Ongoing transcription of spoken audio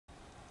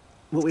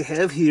what we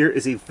have here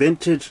is a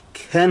vintage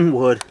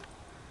Kenwood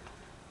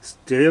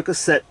stereo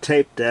cassette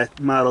tape deck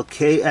model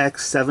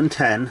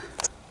KX-710.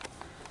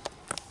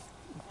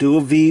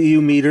 Dual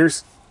VU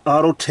meters,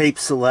 auto tape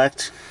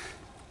select,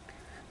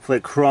 for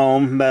like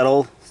chrome,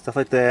 metal, stuff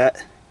like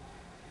that.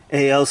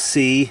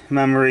 ALC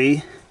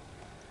memory,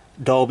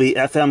 Dolby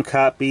FM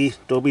copy,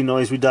 Dolby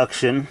noise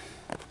reduction,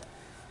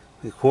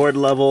 record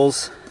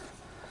levels,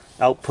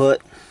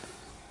 output.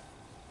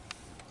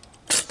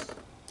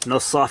 No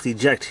soft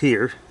eject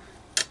here.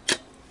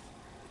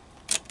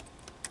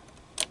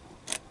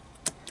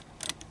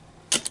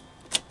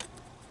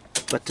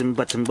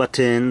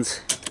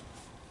 Buttons.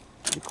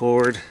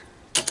 Record.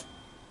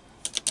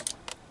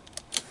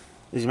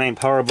 There's your main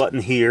power button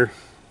here.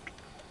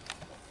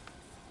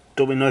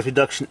 Dolby noise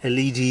reduction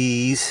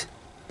LEDs.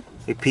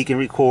 A peek and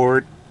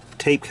record.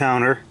 Tape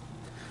counter.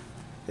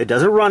 It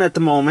doesn't run at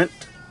the moment.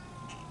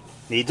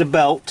 Needs a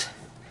belt.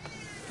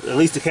 At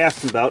least a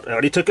capstan belt. I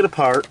already took it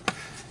apart.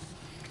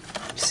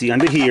 See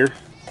under here,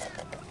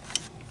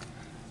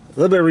 a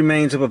little bit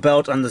remains of a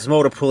belt on this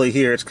motor pulley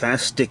here. It's kind of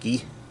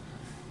sticky.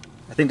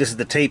 I think this is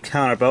the tape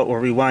counter belt or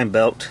rewind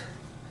belt.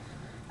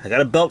 I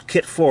got a belt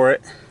kit for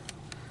it.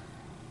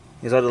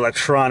 There's other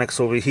electronics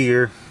over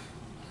here.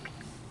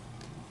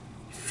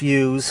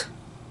 Fuse.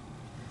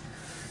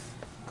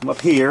 Come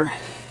up here.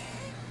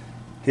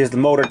 Here's the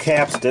motor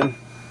capstan.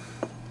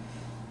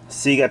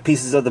 See, you got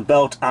pieces of the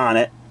belt on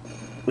it,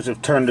 which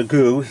have turned to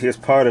goo. Here's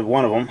part of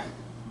one of them.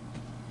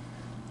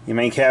 Your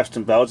main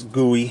capstan belt's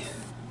gooey.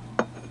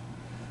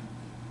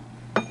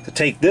 To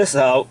take this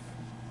out,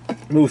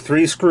 move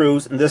 3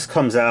 screws and this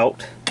comes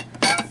out.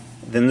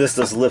 Then this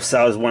just lifts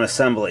out as one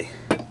assembly.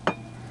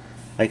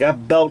 I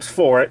got belts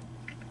for it,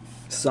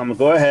 so I'm going to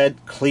go ahead,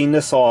 clean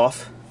this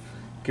off,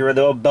 get rid of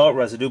the old belt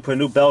residue, put a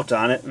new belt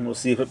on it, and we'll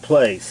see if it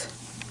plays.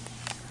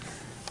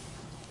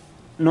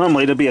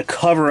 Normally there'll be a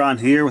cover on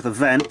here with a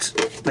vent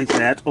like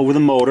that over the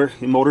motor.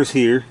 Your motor's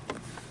here.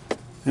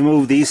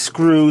 Remove these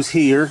screws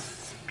here.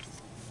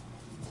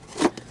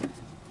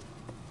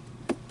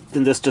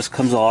 Then this just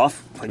comes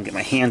off. If I can get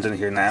my hands in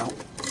here now.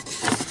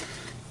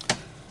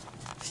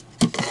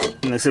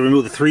 And like I said,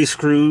 remove the 3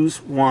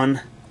 screws.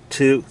 1,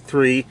 2,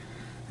 3.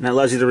 And that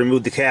allows you to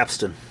remove the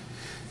capstan.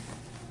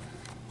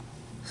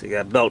 So you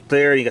got a belt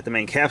there. You got the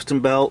main capstan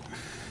belt.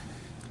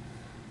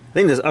 I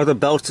think there's other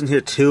belts in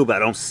here too, but I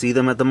don't see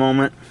them at the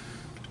moment.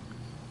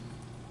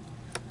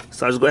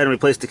 So I'll just go ahead and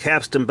replace the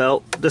capstan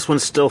belt. This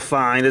one's still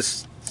fine.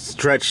 It's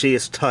stretchy.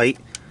 It's tight.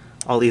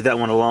 I'll leave that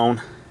one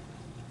alone.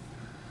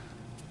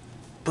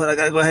 But I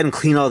gotta go ahead and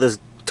clean all this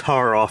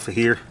tar off of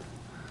here.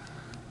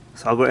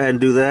 So I'll go ahead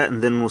and do that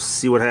and then we'll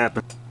see what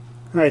happens.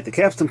 Alright, the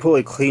capstan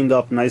pulley cleaned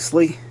up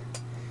nicely.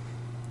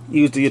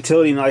 Used a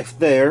utility knife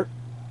there.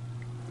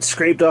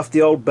 Scraped off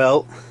the old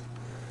belt.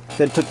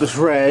 Then took this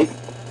rag,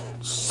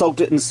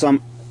 soaked it in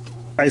some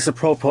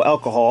isopropyl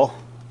alcohol,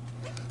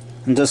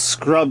 and just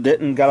scrubbed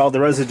it and got all the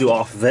residue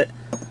off of it.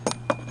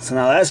 So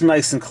now that's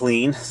nice and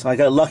clean. So I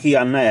got lucky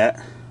on that.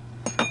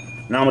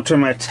 Now I'm going to turn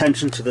my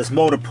attention to this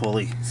motor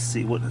pulley.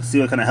 See what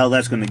kind of hell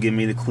that's going to give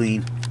me to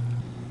clean.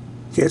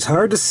 Okay, it's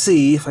hard to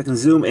see if I can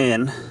zoom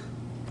in.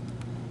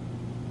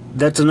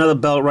 That's another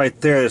belt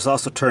right there that's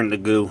also turned to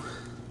goo.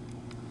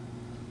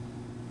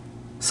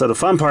 So the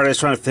fun part is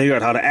trying to figure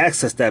out how to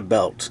access that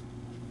belt.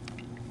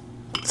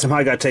 Somehow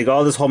I got to take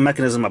all this whole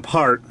mechanism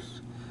apart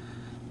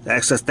to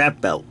access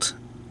that belt.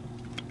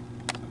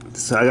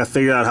 So I got to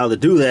figure out how to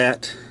do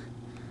that.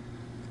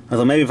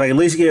 Although maybe if I can at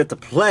least get it to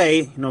play,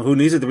 you know, who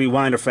needs it to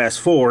rewind or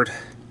fast forward,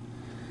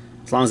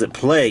 as long as it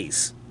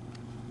plays.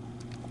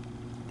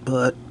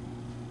 But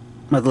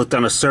I might look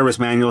down a service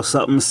manual or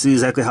something, see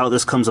exactly how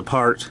this comes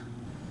apart.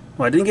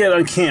 Well, I didn't get it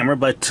on camera,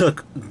 but I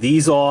took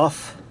these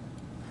off,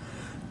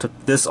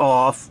 took this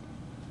off,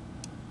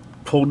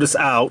 pulled this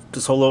out,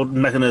 this whole little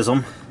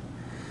mechanism.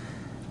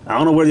 I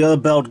don't know where the other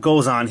belt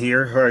goes on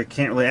here, or I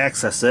can't really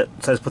access it.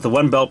 So I just put the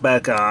one belt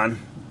back on.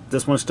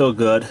 This one's still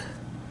good.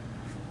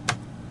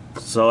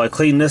 So I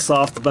cleaned this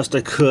off the best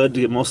I could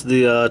to get most of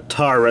the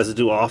tar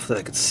residue off that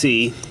I could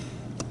see.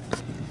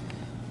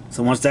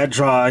 So once that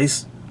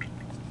dries,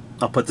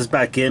 I'll put this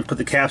back in, put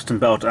the capstan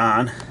belt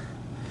on,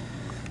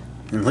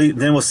 and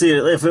then we'll see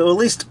if it will at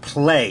least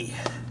play.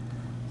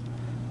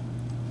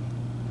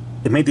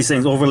 They make these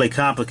things overly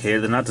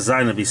complicated. They're not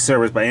designed to be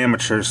serviced by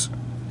amateurs.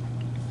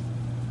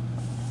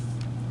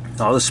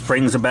 All the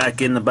springs are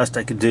back in the best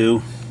I could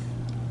do.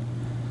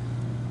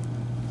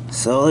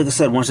 So like I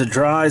said, once it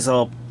dries,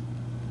 I'll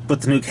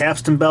put the new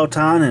capstan belt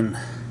on and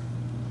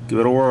give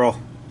it a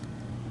whirl.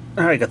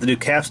 Alright, got the new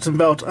capstan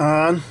belt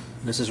on.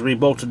 This is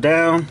rebolted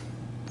down.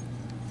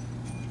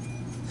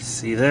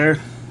 See there?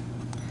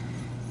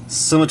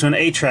 Similar to an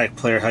 8-track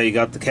player, how you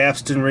got the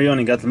capstan reel and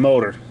you got the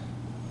motor.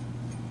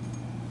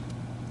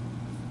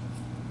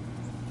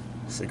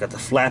 So you got the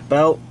flat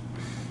belt.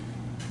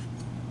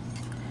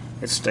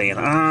 It's staying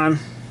on.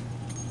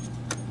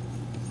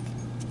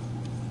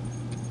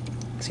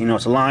 So you know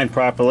it's aligned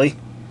properly.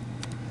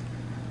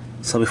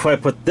 So before I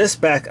put this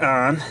back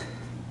on,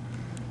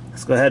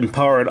 Let's go ahead and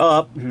power it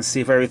up and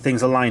see if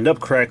everything's aligned up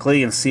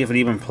correctly and see if it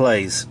even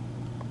plays.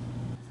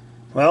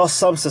 Well,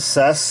 some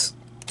success.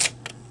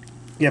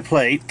 Yeah,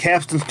 played.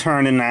 Capstan's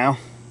turning now.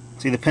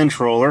 See the pinch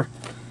roller,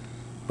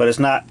 but it's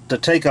not, the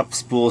take-up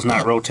spool's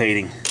not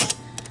rotating.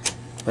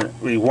 But it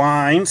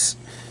rewinds,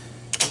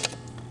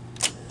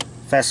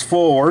 fast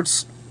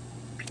forwards.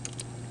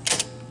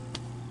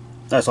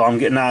 That's all I'm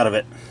getting out of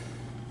it.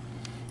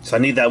 So I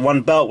need that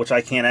one belt, which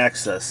I can't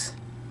access.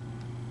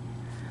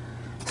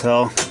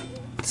 So,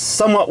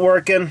 somewhat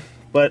working,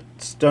 but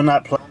still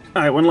not playing.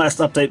 Alright, one last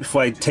update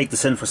before I take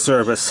this in for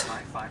service.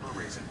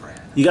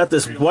 You got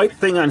this white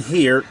thing on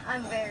here.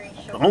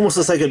 Almost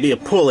looks like it'd be a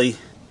pulley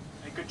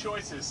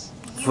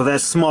for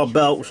that small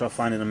belt, which I'll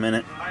find in a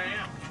minute.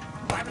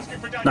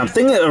 Now I'm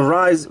thinking it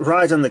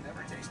rides on the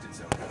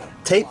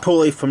tape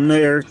pulley from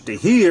there to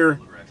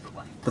here,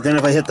 but then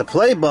if I hit the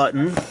play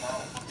button,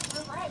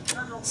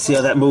 see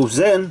how that moves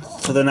in,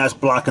 so then that's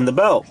blocking the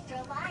belt.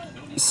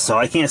 So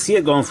I can't see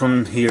it going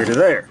from here to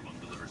there.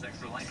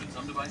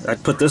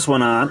 I'd put this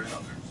one on.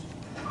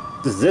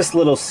 This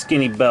little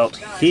skinny belt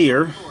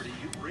here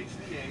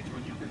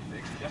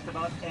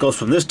goes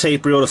from this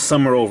tape reel to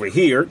somewhere over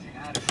here.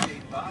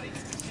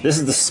 This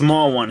is the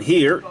small one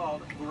here,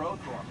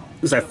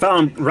 because I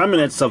found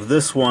remnants of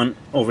this one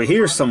over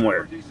here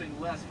somewhere.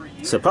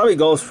 So it probably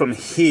goes from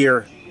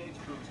here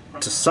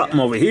to something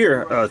over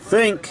here, I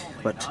think,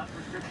 but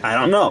I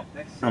don't know.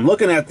 I'm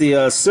looking at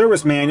the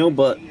service manual,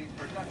 but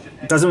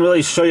it doesn't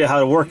really show you how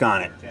to work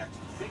on it.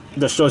 It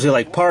just shows you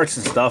like parts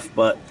and stuff,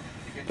 but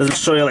it doesn't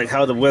show you like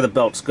where the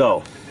belts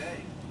go.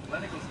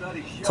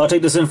 So I'll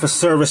take this in for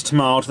service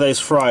tomorrow. Today's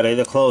Friday,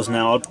 they're closed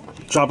now. I'll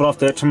drop it off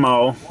there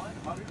tomorrow.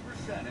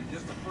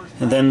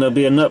 And then there'll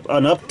be an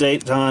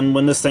update on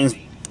when this thing's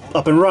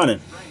up and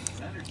running.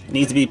 It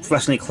needs to be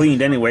professionally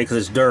cleaned anyway because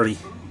it's dirty.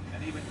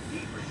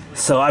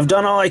 So I've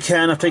done all I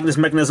can. I've taken this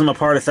mechanism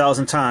apart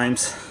 1,000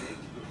 times.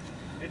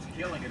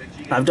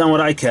 I've done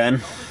what I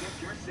can.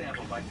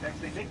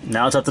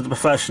 Now it's up to the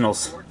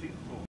professionals.